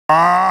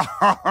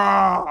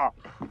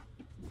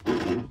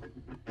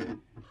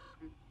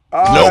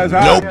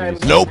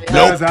Nope.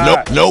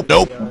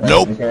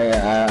 Okay,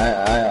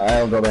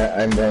 I'll go back.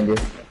 I'm behind you.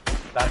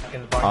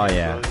 Oh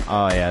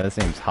yeah, this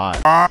thing's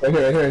hot. Right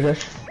here.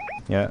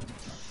 Yeah.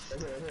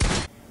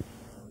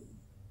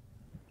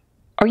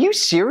 Are you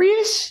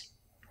serious?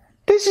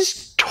 This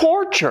is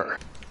torture.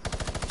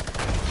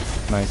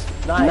 Nice.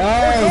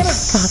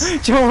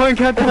 Joe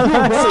got the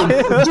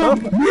last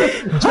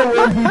Joe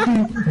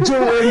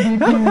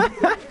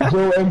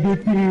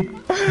MVP.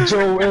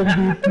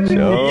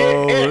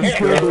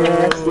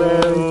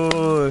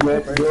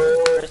 Let's go.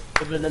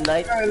 In the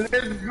night. Let's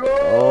go.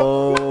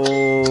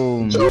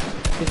 Oh.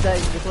 I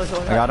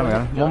got him.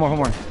 One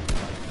more.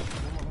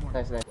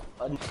 Nice.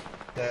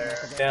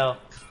 There.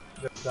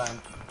 This time.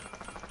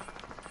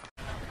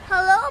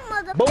 Hello,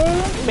 mother. Boom,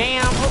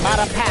 bam,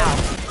 bada pow.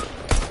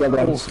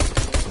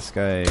 This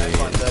guy. I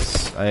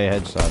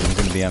headshot. He's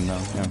gonna BM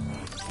now. Yeah.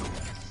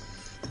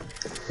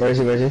 Where is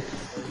he?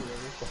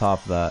 Top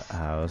of that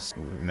house.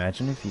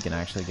 Imagine if you can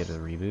actually get a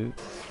reboot.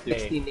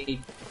 16-8.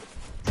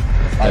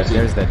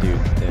 There's that dude.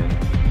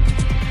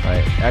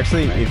 Right.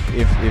 Actually, if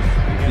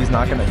he's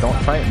not gonna, don't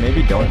fight him.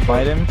 Maybe don't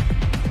fight him.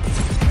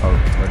 Oh,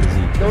 what is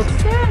he? Don't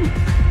stand.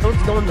 Don't.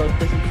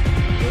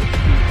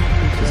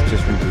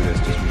 Just reboot this.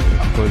 Just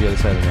reboot. Go to the other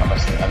side of the room. I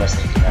must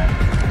think that.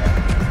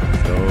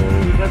 Go.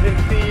 He doesn't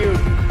see you.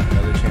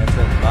 Another chance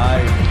at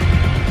live.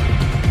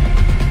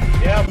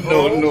 Yeah,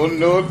 bro.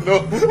 No.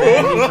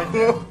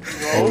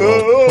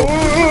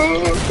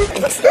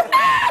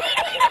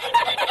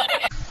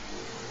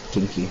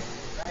 Kinky.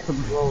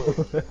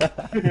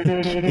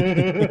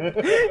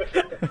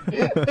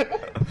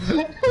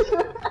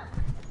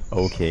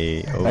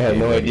 Okay. I have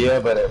no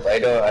idea, but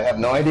I have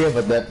no idea,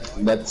 but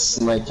that's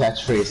my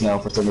catchphrase now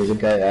for some reason,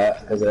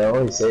 because I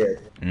always say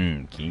it.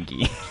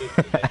 Kinky.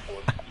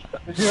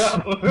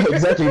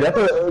 Exactly.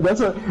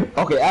 That's a.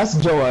 Okay, ask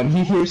Joan.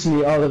 He hears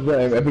me all the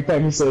time. Every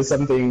time he says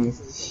something,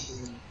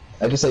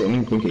 I just say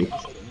kinky.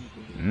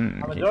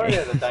 Majority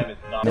of the time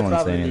it's not. No I'm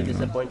one's saying probably anything.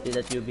 disappointed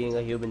at you being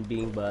a human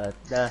being, but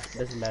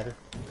doesn't matter.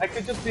 I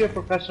could just be a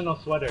professional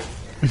sweater.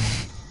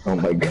 Oh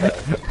my god.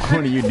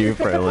 What do you do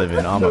for a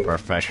living? I'm a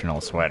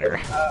professional sweater.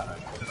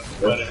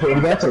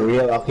 If that's a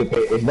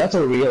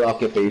real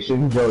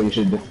occupation, Joe, you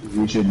should,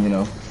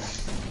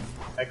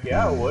 Heck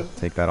yeah, I would.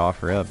 Take that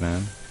offer up,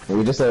 man.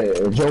 We just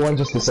Joe one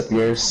just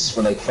disappears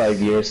for like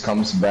 5 years,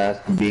 comes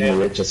back being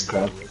rich as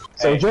crap.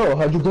 So Joe,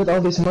 how'd you get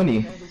all this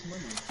money?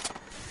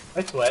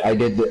 I sweat. I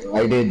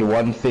did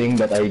one thing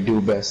that I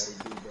do best.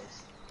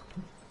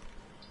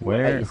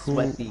 Where?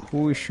 Sweaty.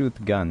 Who shoot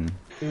gun?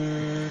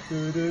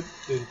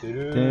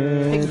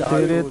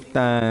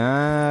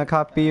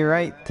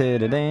 Copyright. Where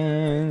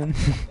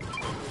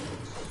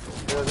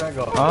does that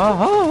go?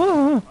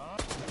 Oh,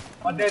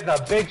 Oh, there's a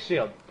big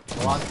shield.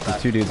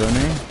 there's 2 dudes on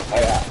me.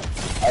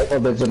 I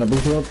thought there's an big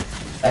shield.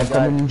 I'm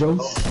coming, Joe. I'm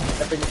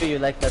pretty sure you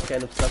like that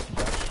kind of stuff,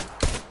 Josh.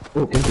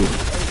 Oh, thank you.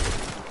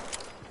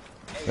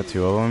 Got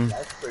 2 of them.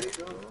 That's pretty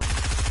cool.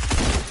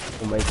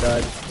 Oh my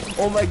god,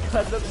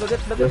 look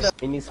at that.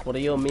 Minis for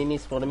you,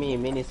 minis for me,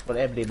 minis for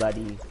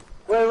everybody.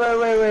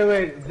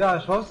 Wait,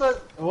 Josh, what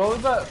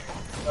was that,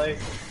 like,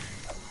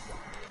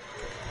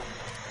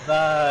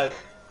 that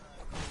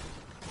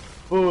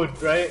food,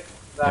 right,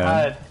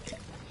 that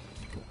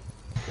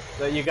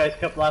you guys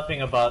kept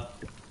laughing about?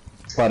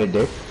 Spotted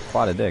dick.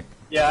 Spotted dick.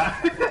 Yeah,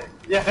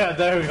 yeah,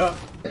 there we go.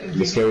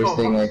 The scariest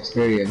thing I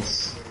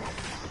experienced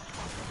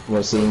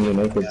was seeing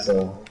United,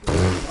 so...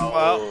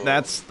 Well,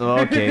 that's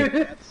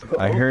okay.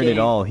 I heard it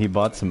all. He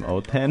bought some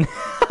O10.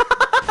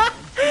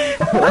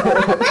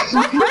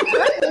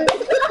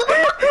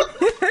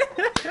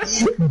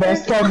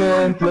 Best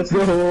comment, let's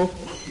go!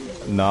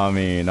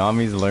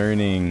 Nami's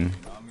learning.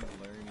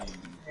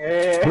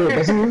 Wait,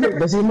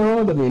 does he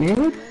know the meaning of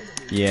it?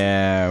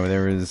 Yeah,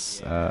 there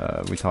was,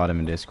 we taught him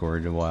in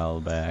Discord a while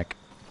back.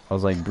 I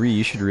was like, Bree,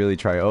 you should really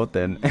try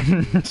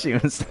O10. And she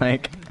was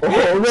like...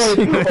 Oh, right!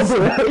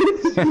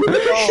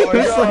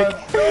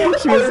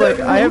 She was like,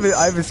 I have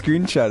a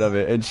screenshot of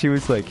it, and she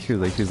was like,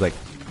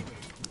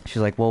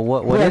 well,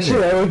 what is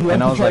it?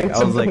 And I was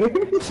like,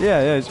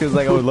 yeah. She was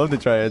like, I would love to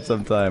try it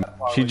sometime.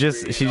 She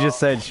just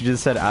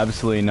said,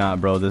 absolutely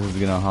not, bro. This is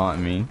gonna haunt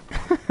me.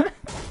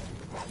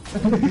 Oh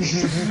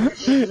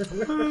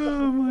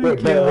my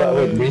god.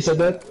 Wait, Bree said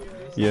that?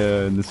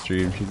 Yeah, in the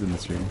stream. She's in the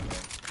stream.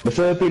 The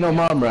Filipino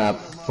mom rap.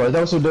 For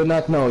those who do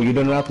not know, you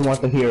do not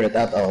want to hear it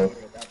at all.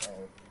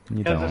 You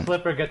Because the don't.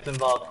 slipper gets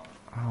involved.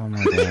 Oh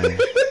my god.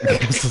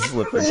 Because the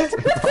slipper gets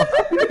involved.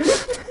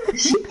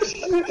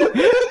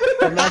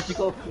 The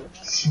magical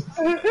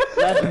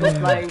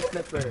flying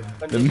slipper.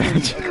 The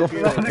magical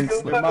flying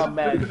slipper. Your mom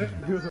mad.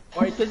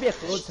 Or it could be a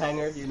clothes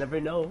hanger, you never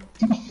know.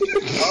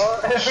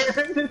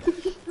 It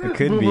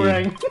could be.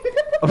 Boomerang.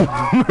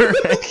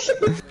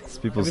 It's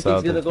people Everything's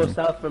south. gonna go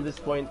south from this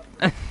point.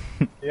 Yep.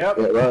 Yeah,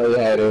 well,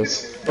 yeah, it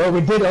is. Well,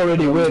 we did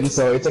already win,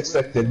 so it's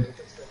expected.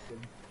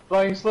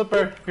 Flying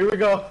slipper. Here we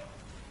go.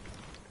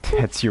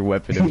 That's your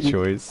weapon of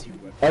choice.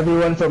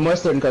 Everyone from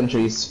Western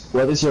countries,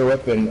 what is your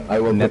weapon? I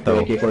will pick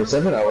the Neto.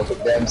 AK-47. I will pick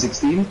the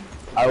M16.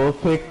 I will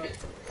pick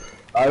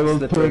a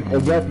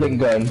Gatling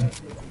gun.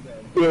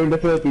 Here in the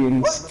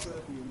Philippines.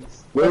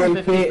 We will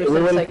pick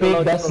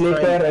the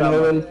slipper and we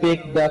will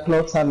pick the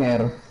clothes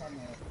hanger.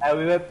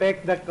 We will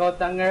pick the coat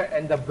hanger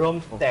and the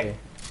broomstick.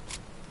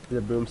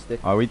 The broomstick.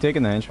 Are we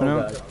taking the henchman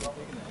out?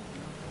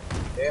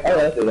 Alright,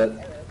 let's do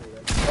that.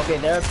 Okay,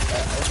 there's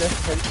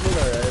henchmen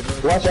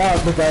or... Watch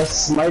out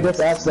because Midas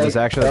acts like There's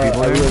actually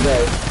people there? real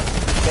guy.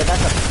 Okay,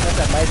 that's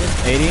a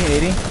Midas.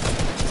 80?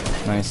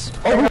 Nice.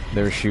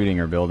 They were shooting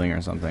or building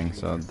or something,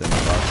 so it didn't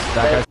box.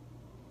 That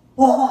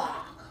guy.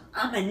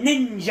 I'm a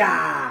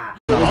ninja!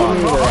 I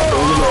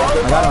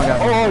got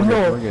him. Oh,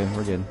 no.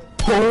 We're good.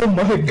 Oh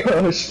my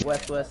gosh.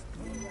 West.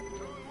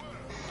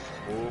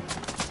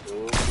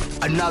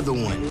 Another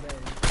one.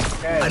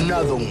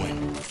 Another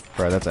one.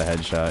 Bro, that's a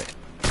headshot.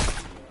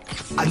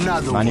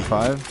 Another one.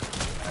 95.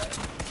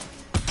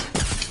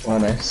 Oh,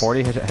 nice.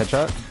 40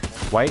 headshot.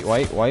 White.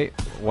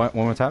 One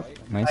more tap.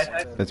 Nice.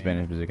 That's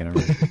bandage bazooka. Never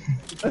mind.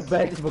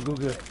 Bandage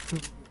Baguga.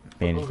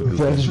 Bandage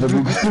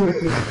bazooka.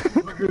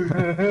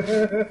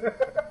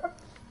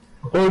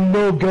 Oh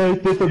no, guys,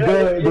 there's a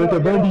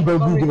bandy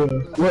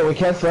baguga. Wait, we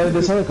can't fly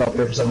this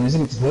helicopter for some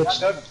reason. It's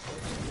glitched.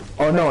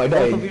 Oh no, I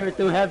Both of died. you are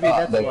too heavy,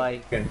 that's like-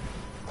 why.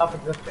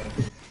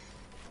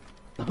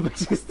 Stop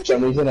existing. For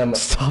some reason, I'm.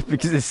 Stop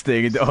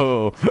existing.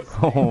 Oh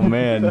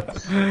man.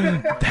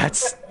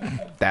 That's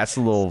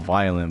a little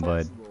violent,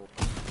 bud.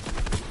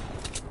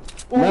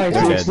 Nice,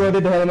 They're you dead.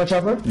 exploded the helmet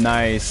chopper?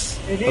 Nice.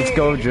 Let's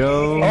go,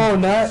 Joe. Oh,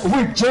 nice.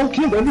 Wait, Joe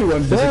killed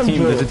everyone. There's a Damn,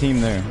 team. There's a Joe.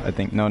 team there. I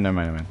think. No, never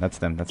mind. That's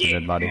them. That's a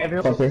dead body.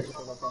 Fucker.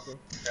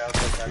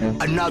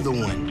 Another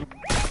one.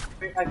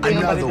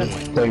 Another one.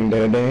 Ding,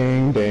 ding,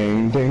 ding,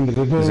 ding, ding, ding.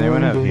 Does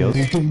anyone have heals? I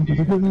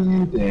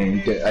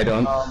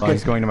don't. Oh,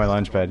 he's going to my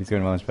launch pad.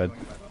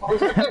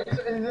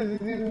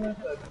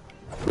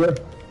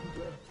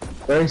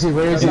 Where is he?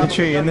 Where is In he? the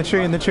tree.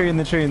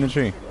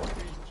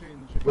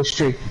 Which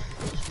tree?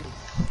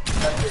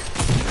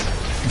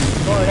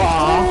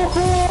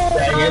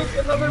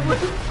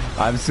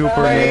 I'm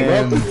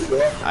Superman.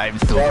 I'm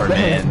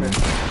Superman.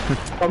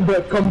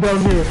 Come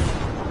down here.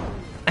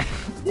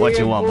 What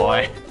you want,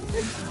 boy?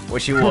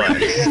 What you want?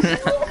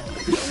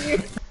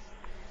 The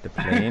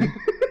plane?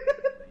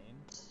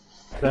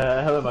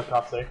 The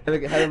helicopter.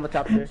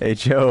 Helicopter. Hey,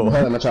 Joe.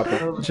 Helmet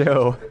chopper.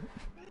 Joe.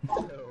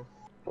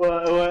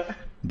 What?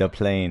 The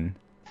plane.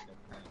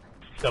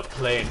 The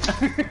plane.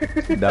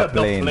 The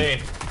plane. plane.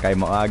 Kay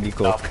moagi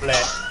ko. The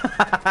plane.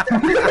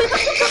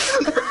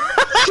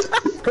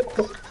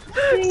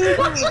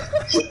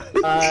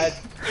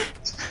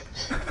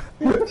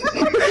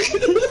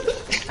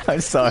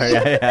 I'm sorry,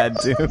 I had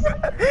to.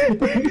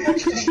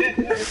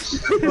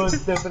 It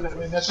was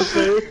definitely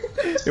necessary.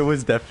 It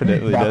was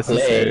definitely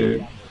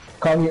necessary.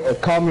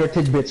 Calm your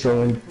tidbits,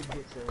 Roland.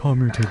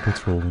 Calm your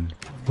tidbits, Roland.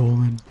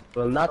 Roland.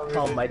 Will not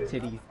calm my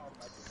titties.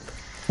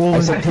 I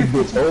said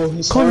tidbits. Oh,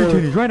 he's Calm your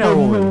sorry. titties right now,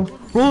 Roland.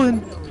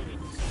 Roland.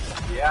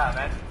 Yeah,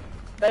 man.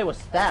 That was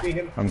stabbed.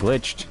 I'm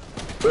glitched.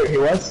 Wait, he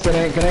was? Can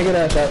I get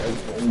a shot?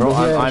 Bro, Was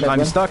he a I'm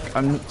shotgun? stuck.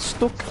 I'm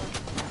stuck.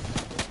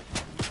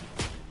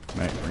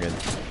 Alright, we're good.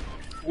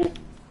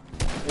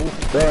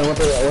 Bro, what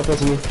was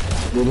he?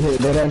 Did he hit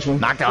the henchman?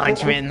 Knock the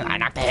henchman. I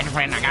knocked the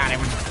henchman. I got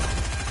him.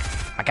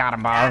 I got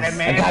him, boss.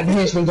 I got the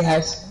henchman,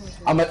 guys.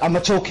 I'ma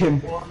choke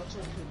him.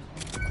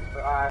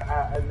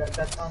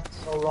 That sounds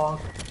so wrong.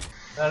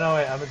 No,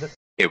 wait, I'm just...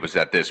 It was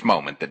at this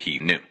moment that he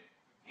knew.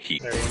 He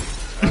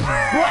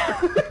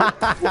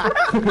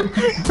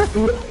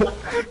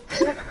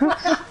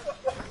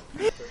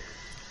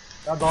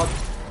That dog.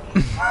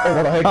 Oh,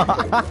 what the heck?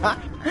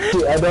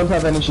 Dude, I don't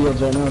have any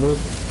shields right now, dude.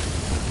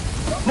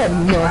 Oh,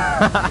 no.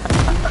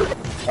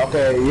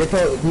 Okay, you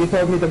told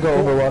me to go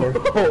over water.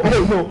 Oh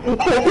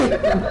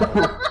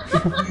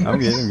no. I'm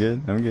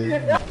good.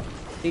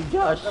 Hey,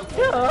 Josh. John.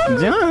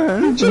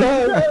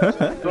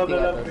 Go the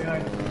left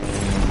behind.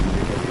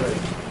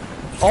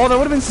 Oh, that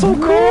would have been so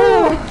cool.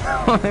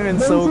 That would have been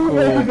so cool.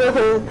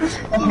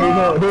 Okay,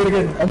 no, do it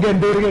again.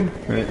 Do it again.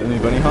 Wait, let me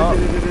bunny hop.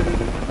 No,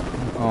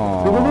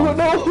 Aww.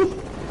 no.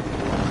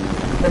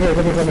 Come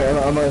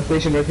here. I'm on a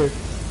station right here.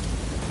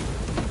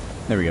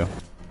 There we go.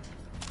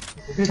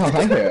 Oh,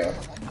 thank you.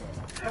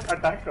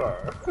 Attacker.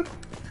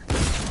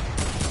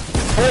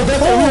 Oh,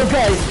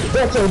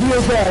 that's a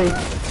real guy.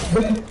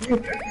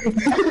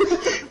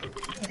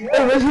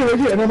 Oh, right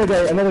here. Another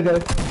guy.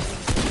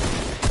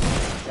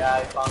 Yeah, I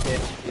found it.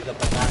 He's a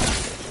banana.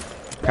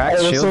 Crack, I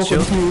was shield. so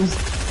confused.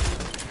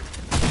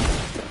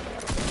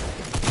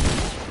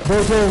 Go,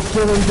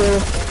 kill him, Joe.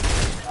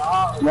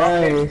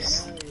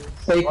 Nice.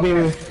 Save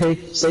me.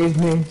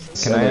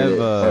 Can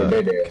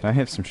I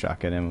have some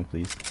shotgun ammo,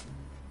 please?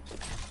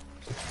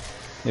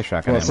 Yeah,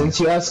 shotgun Well, ammo. since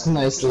you ask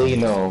nicely,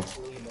 no.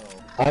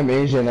 I'm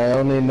Asian, I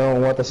only know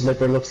what a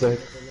slipper looks like.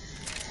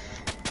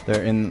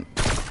 They're in.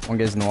 One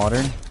guy's in the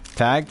water.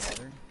 Tagged.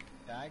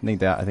 I think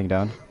down.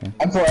 Yeah.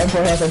 I'm for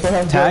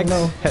half. Tagged.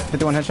 No.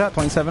 51 headshot.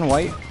 27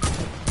 white.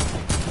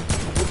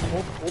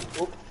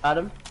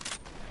 Adam.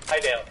 Hi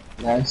Dale.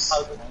 Nice.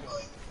 How's it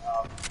going?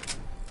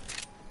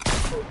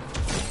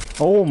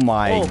 Oh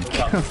my Oh,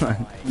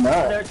 god.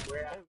 Nah.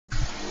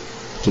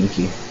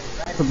 Kinky.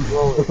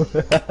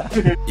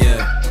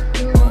 Yeah.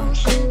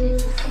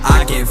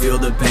 I can't feel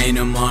the pain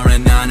no more,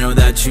 and I know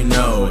that you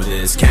know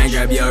this. Can't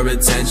grab your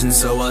attention,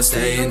 so I'll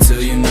stay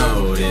until you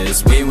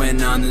notice. We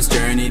went on this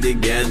journey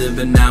together,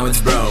 but now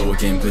it's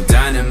broken. Put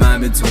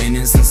dynamite between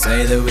us and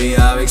say that we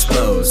are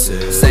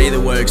explosive. Say that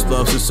we're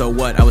explosive, so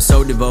what? I was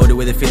so devoted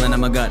with a feeling in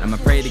my gut. I'ma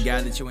pray to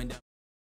God that you end up